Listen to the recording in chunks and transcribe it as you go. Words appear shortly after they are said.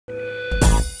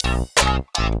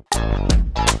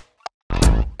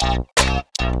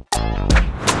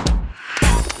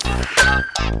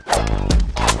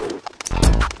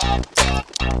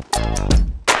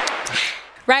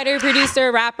Writer,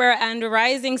 producer, rapper, and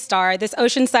rising star, this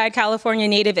Oceanside, California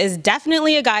native is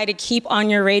definitely a guy to keep on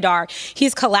your radar.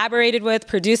 He's collaborated with,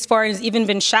 produced for, and has even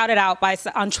been shouted out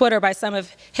on Twitter by some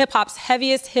of hip-hop's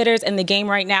heaviest hitters in the game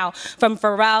right now, from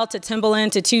Pharrell to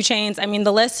Timbaland to 2 Chainz. I mean,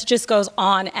 the list just goes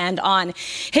on and on.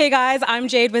 Hey guys, I'm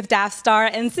Jade with Daftstar,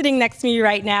 and sitting next to me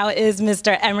right now is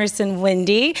Mr. Emerson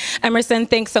Windy. Emerson,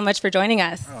 thanks so much for joining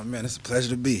us. Oh man, it's a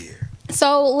pleasure to be here.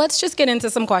 So let's just get into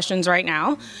some questions right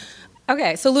now.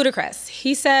 Okay, so Ludacris,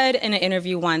 he said in an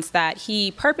interview once that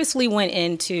he purposely went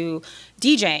into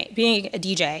being a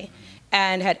DJ,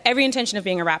 and had every intention of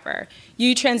being a rapper.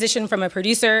 You transitioned from a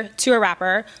producer to a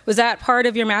rapper. Was that part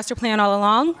of your master plan all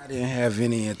along? I didn't have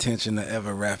any intention of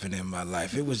ever rapping in my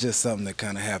life. It was just something that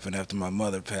kind of happened after my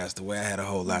mother passed away. I had a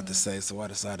whole lot to say, so I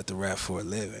decided to rap for a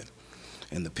living.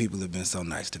 And the people have been so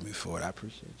nice to me for it. I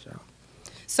appreciate y'all.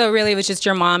 So really it was just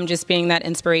your mom just being that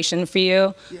inspiration for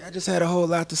you? Yeah, I just had a whole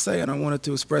lot to say, and I wanted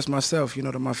to express myself, you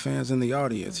know, to my fans in the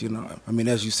audience, you know. I mean,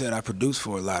 as you said, I produced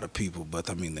for a lot of people, but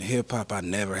I mean, the hip-hop, I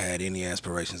never had any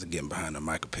aspirations of getting behind the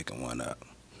mic or picking one up.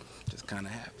 Just kind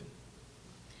of happened.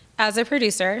 As a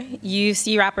producer, you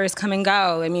see rappers come and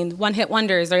go. I mean, one-hit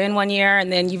wonders. They're in one year,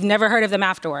 and then you've never heard of them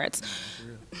afterwards.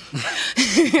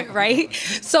 Right?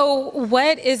 So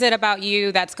what is it about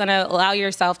you that's going to allow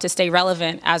yourself to stay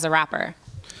relevant as a rapper?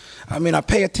 I mean, I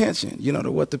pay attention, you know, to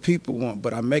what the people want,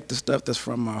 but I make the stuff that's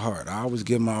from my heart. I always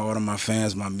give my all to my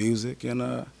fans, my music, and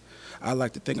I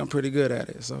like to think I'm pretty good at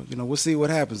it. So, you know, we'll see what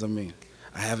happens. I mean,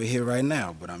 I have it here right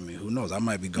now, but I mean, who knows? I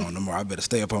might be going tomorrow. I better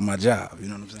stay up on my job, you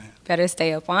know what I'm saying? Better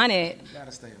stay up on it. You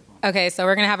gotta stay up on it. Okay, so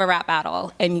we're going to have a rap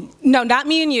battle. And no, not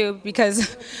me and you,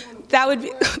 because that would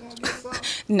be...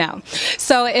 No.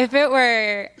 So if it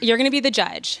were, you're going to be the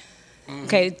judge,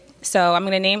 okay? So I'm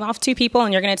going to name off 2 people,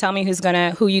 and you're going to tell me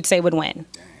who you'd say would win.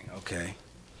 Dang, okay.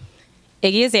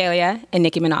 Iggy Azalea and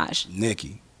Nicki Minaj.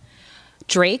 Nicki.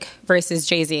 Drake versus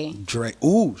Jay-Z. Drake.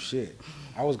 Ooh, shit.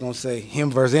 I was going to say him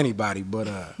versus anybody, but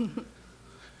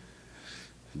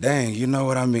dang, you know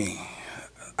what I mean?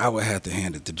 I would have to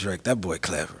hand it to Drake. That boy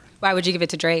clever. Why would you give it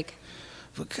to Drake?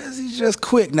 Because he's just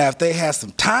quick. Now, if they had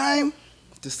some time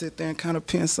to sit there and kind of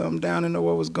pin something down and know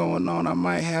what was going on, I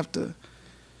might have to...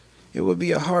 It would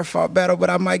be a hard-fought battle, but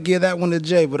I might give that one to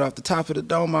Jay. But off the top of the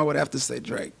dome, I would have to say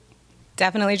Drake.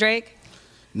 Definitely Drake?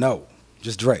 No,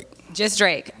 just Drake. Just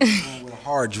Drake. I'm going with a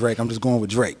hard Drake. I'm just going with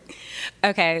Drake.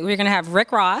 Okay, we're going to have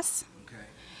Rick Ross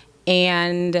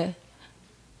and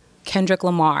Kendrick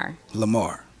Lamar.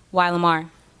 Lamar. Why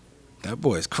Lamar? That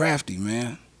boy's crafty,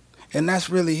 man. And that's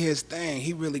really his thing.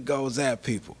 He really goes at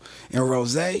people. And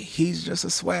Rose, he's just a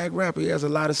swag rapper. He has a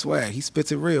lot of swag. He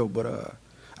spits it real, but...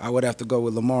 I would have to go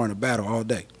with Lamar in a battle all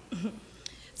day.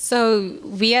 So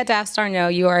we at Daftstar know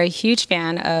you are a huge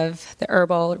fan of the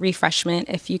herbal refreshment,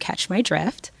 if you catch my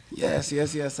drift. Yes,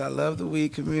 yes, yes. I love the weed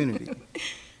community.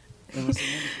 Emerson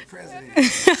Windy for president.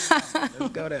 Let's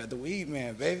go there. The weed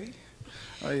man, baby.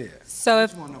 Oh, yeah. So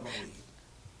if, want to know about weed?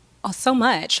 Oh, so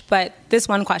much. But this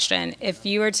one question, if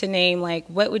you were to name, like,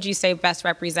 what would you say best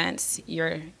represents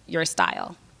your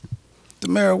style? The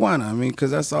marijuana, I mean, because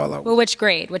that's all I... Well, which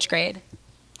grade? Which grade?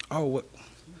 Oh, what?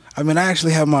 I mean, I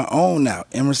actually have my own now,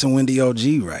 Emerson Windy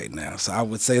OG right now. So I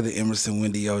would say the Emerson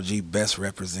Windy OG best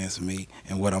represents me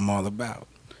and what I'm all about.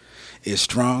 It's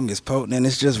strong, it's potent, and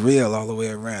it's just real all the way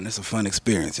around. It's a fun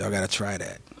experience. Y'all got to try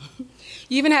that.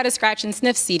 You even had a scratch and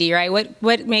sniff CD, right?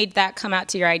 What made that come out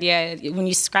to your idea? When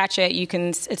you scratch it,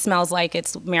 it smells like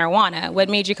it's marijuana. What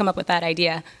made you come up with that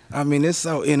idea? I mean, it's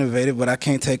so innovative, but I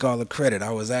can't take all the credit.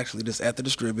 I was actually just at the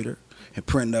distributor and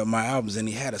printing up my albums, and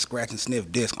he had a scratch and sniff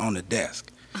disc on the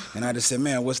desk. And I just said,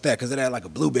 man, what's that? Because it had like a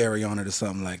blueberry on it or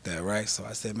something like that, right? So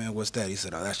I said, man, what's that? He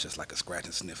said, oh, that's just like a scratch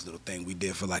and sniff little thing we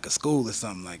did for like a school or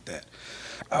something like that.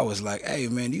 I was like, hey,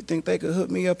 man, you think they could hook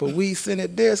me up a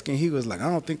weed-scented disc? And he was like, I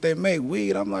don't think they make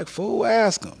weed. I'm like, fool,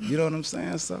 ask them. You know what I'm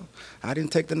saying? So I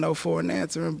didn't take the no for an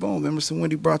answer, and boom, Emerson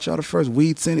Windy brought y'all the first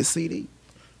weed-scented CD.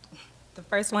 The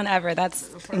first one ever. That's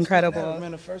incredible. Ever,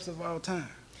 man, the first of all time.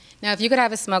 Now, if you could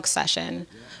have a smoke session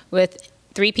with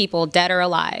 3 people, dead or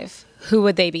alive, who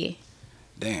would they be?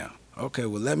 Damn. Okay,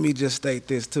 well, let me just state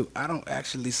this, too. I don't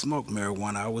actually smoke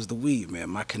marijuana. I was the weed man.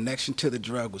 My connection to the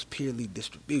drug was purely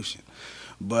distribution.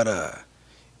 But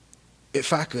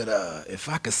if I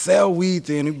could sell weed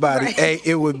to anybody, right, hey,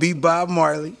 it would be Bob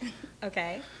Marley.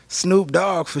 Okay. Snoop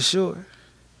Dogg, for sure.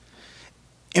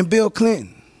 And Bill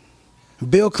Clinton.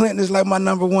 Bill Clinton is like my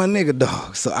 #1 nigga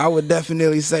dog, so I would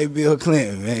definitely say Bill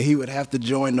Clinton, man. He would have to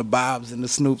join the Bobs and the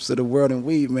Snoops of the world and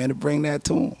weed, man, to bring that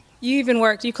to him. You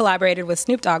collaborated with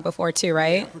Snoop Dogg before too,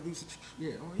 right?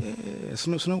 Yeah, oh yeah.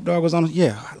 Snoop Dogg was on.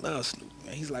 Yeah, I love Snoop.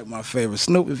 Man, he's like my favorite.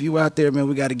 Snoop, if you out there, man,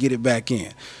 we got to get it back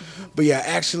in. But yeah, I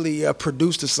actually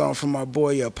produced a song for my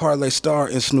boy Parlay Star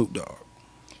and Snoop Dogg.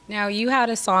 Now, you had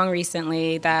a song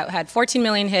recently that had 14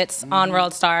 million hits on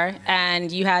World Star, and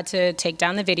you had to take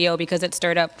down the video because it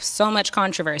stirred up so much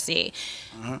controversy.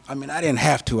 I mean, I didn't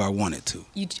have to. I wanted to.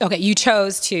 You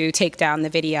chose to take down the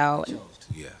video. I chose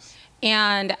to, yes.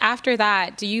 And after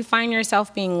that, do you find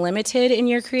yourself being limited in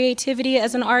your creativity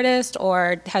as an artist,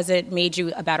 or has it made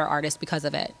you a better artist because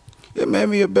of it? It made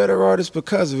me a better artist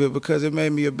because of it, because it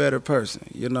made me a better person,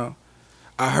 you know?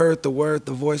 I heard the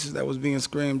voices that was being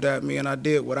screamed at me, and I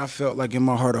did what I felt like in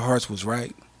my heart of hearts was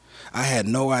right. I had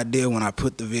no idea when I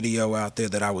put the video out there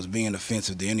that I was being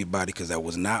offensive to anybody, because that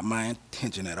was not my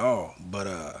intention at all. But,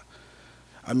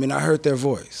 I mean, I heard their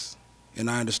voice, and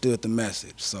I understood the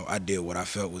message, so I did what I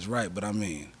felt was right. But, I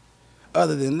mean,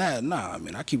 other than that, nah, I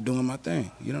mean, I keep doing my thing,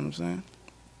 you know what I'm saying?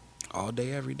 All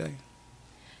day, every day.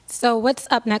 So what's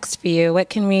up next for you? What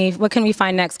can we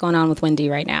find next going on with Windy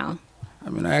right now? I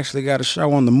mean, I actually got a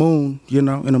show on the moon, you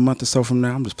know, in a month or so from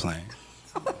now. I'm just playing.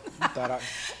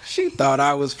 She thought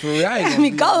I was for real. I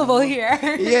mean, gullible here.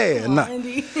 Yeah,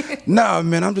 no,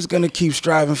 man, I'm just going to keep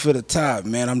striving for the top,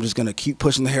 man. I'm just going to keep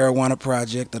pushing the Herojuana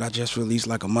project that I just released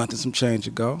like a month and some change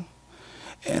ago.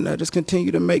 And just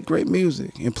continue to make great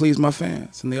music and please my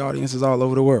fans and the audiences all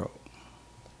over the world.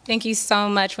 Thank you so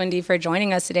much, Windy, for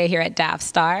joining us today here at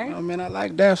Daftstar. Oh, man, I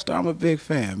like Daftstar. I'm a big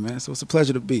fan, man, so it's a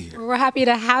pleasure to be here. We're happy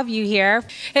to have you here.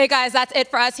 Hey, guys, that's it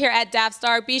for us here at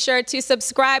Daftstar. Be sure to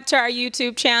subscribe to our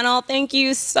YouTube channel. Thank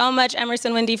you so much,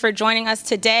 Emerson Windy, for joining us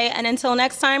today. And until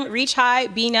next time, reach high,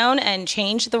 be known, and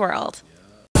change the world.